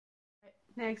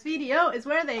Next video is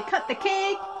where they cut the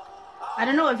cake. I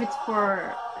don't know if it's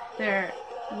for their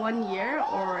 1 year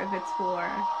or if it's for...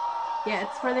 Yeah,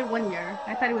 it's for their 1 year.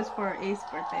 I thought it was for Ace's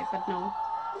birthday, but no.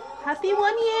 Happy 1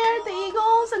 year to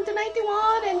Eagles and to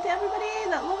 91 and to everybody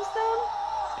that loves them.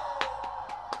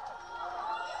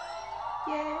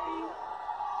 Yay.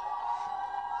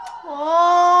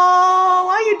 Oh,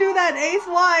 why you do that, Ace?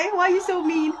 Why? Why are you so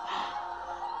mean?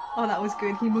 Oh, that was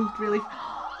good. He moved really...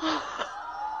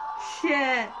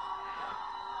 Shit.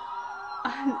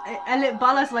 And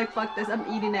Bala's like, fuck this, I'm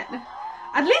eating it.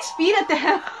 At least feed it to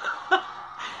him.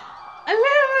 And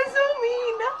was so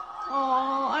mean.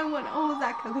 Oh, I want... Oh,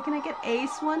 Zach. Okay, can I get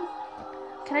Ace one?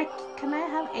 Can I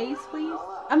have Ace, please?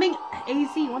 I mean,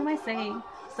 AC. What am I saying?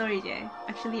 Sorry, Jay.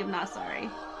 Actually, I'm not sorry.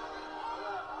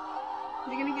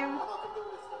 You're gonna give...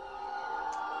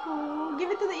 Oh,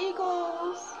 give it to the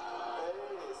Eagles.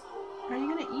 Are you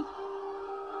gonna eat?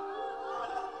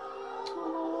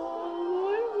 Oh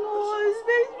my gosh,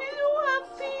 this makes me so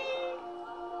happy.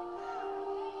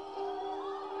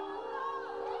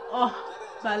 Oh,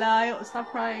 Bala, stop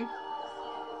crying.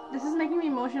 This is making me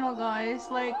emotional, guys.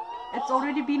 Like, it's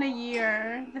already been a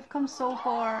year. They've come so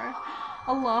far.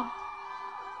 Allah.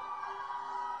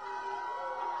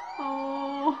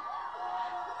 Oh.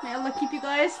 May Allah keep you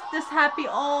guys this happy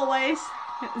always.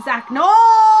 Zach, no!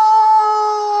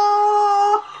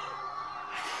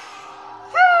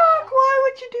 Zach, why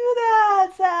would you do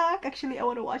that, Zach? Actually, I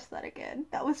want to watch that again.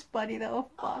 That was funny though.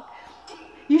 Fuck.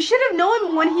 You should have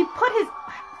known when he put his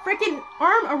freaking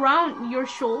arm around your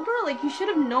shoulder. Like, you should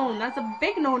have known. That's a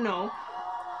big no-no.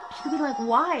 You should be like,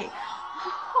 why?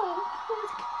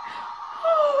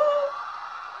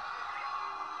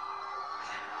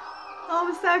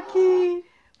 Oh, Saki.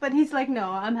 But he's like,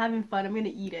 no, I'm having fun. I'm gonna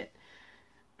eat it.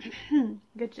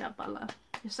 Good job, Bala.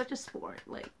 You're such a sport.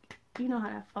 Like, you know how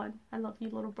to have fun. I love you,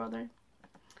 little brother.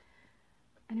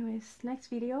 Anyways, next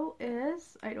video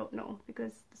is... I don't know,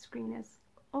 because the screen is...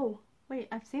 Oh, wait,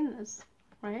 I've seen this,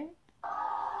 right?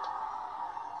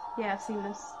 Yeah, I've seen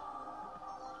this.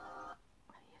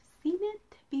 I've seen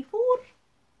it before.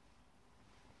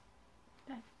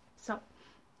 Okay, so,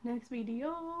 next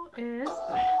video is...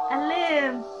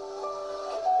 Alim.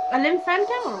 Alim fan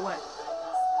cam or what?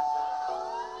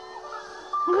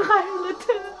 Oh my god, it's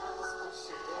so good.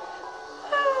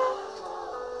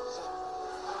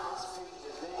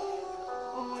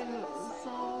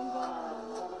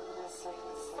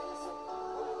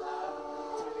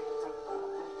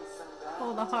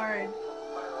 Oh, the heart.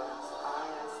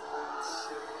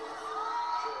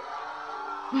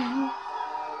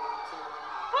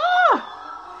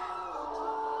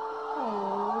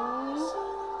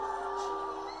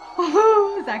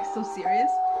 Oh. Zach's so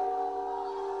serious.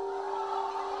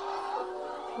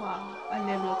 Wow,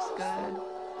 Alim looks good.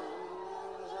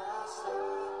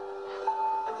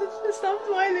 Stop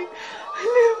smiling.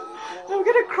 Alim, I'm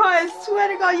gonna cry. I swear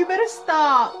to God, you better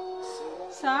stop.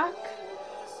 Zach,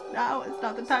 now it's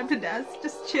not the time to dance.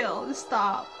 Just chill. Just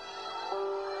stop.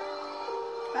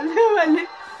 Alim, Alim.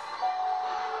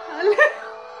 Alim.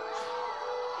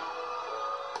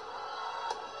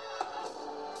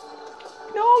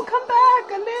 No, come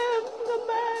back, Alim. Come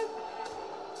back.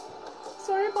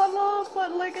 Sorry about love,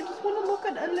 but like, I just want to look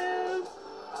at Alim.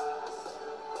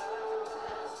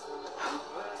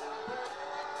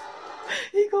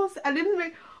 He goes, Alim's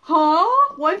like, huh?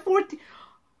 140.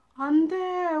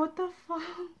 Ande, what the fuck?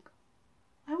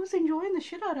 I was enjoying the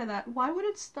shit out of that. Why would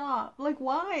it stop? Like,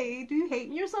 why? Do you hate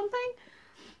me or something?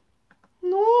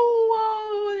 No,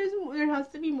 there has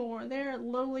to be more. There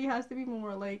literally has to be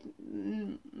more. Like,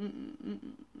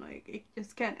 like, it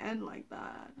just can't end like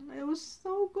that. It was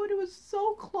so good. It was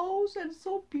so close and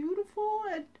so beautiful,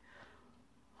 and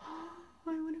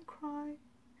I want to cry.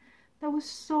 That was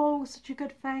such a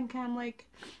good fan cam. Like,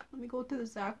 let me go to the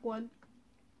Zach one.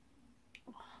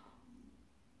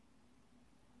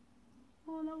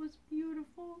 Oh, that was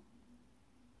beautiful.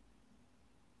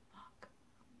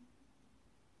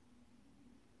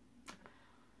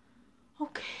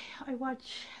 Okay, I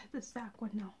watch the Zach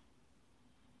one now.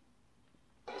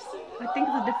 I think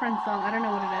it's a different song. I don't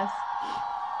know what it is.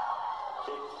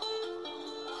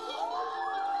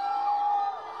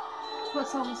 What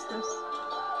song is this?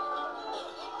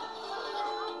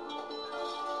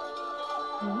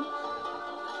 Hmm?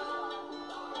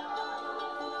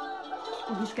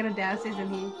 Oh, he's gonna dance, isn't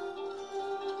he?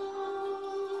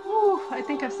 Whew, I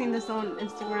think I've seen this on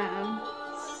Instagram.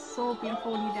 It's so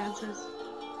beautiful when he dances.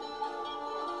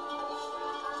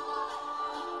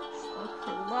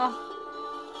 Astaghfirullah.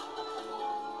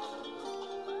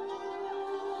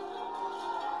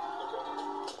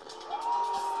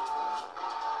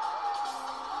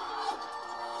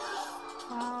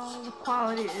 Oh, the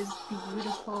quality is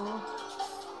beautiful.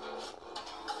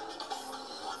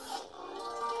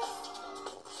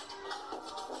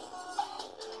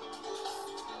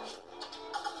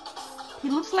 He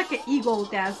looks like an eagle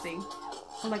dancing,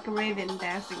 or like a raven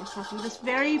dancing or something. Just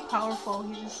very powerful.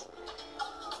 He just...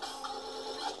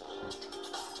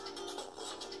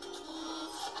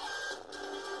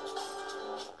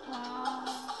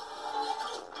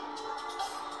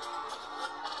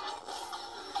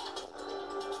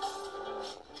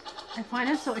 I find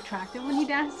him so attractive when he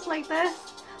dances like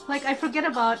this. Like, I forget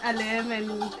about Alim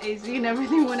and AZ and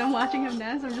everything when I'm watching him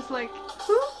dance. I'm just like,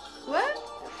 who? What?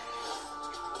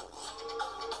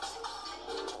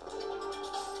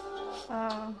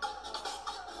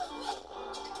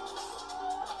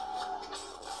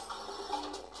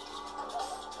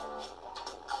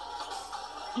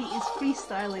 He is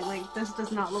freestyling. Like, this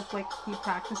does not look like he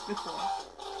practiced before.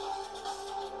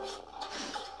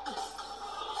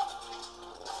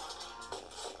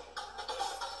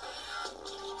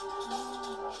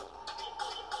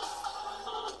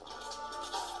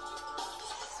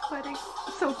 Sweating.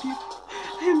 So beautiful.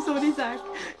 I am so Zach.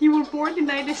 You were born in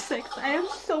 96. I am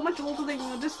so much older than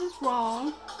you. This is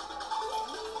wrong.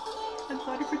 I'm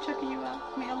sorry for checking you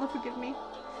out. May Allah forgive me.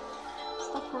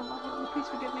 Astaghfirullah. Please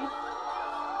forgive me.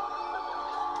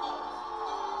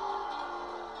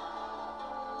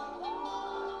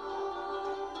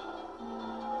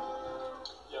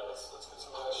 Yeah, let's get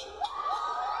some of that shit.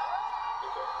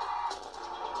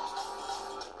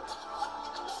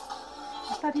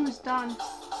 I thought he was done.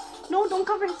 No, don't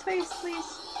cover his face,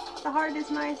 please. The heart is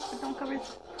nice, but don't cover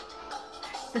his...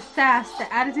 The sass,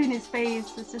 the attitude in his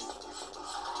face, it's just...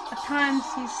 At times,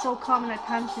 he's so calm, and at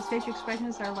times, his facial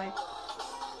expressions are like...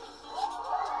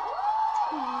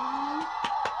 Aww.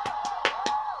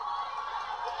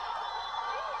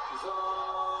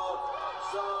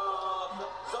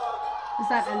 Is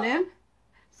that Alim?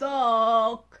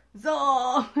 Zok!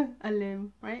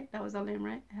 Alim, right? That was Alim,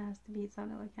 right? It has to be. It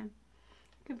sounded like him.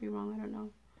 Could be wrong, I don't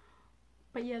know.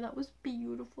 But yeah, that was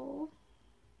beautiful.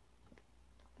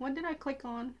 What did I click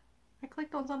on? I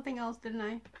clicked on something else, didn't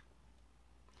I?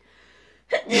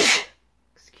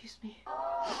 Excuse me.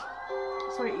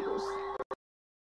 Sorry, Eagles.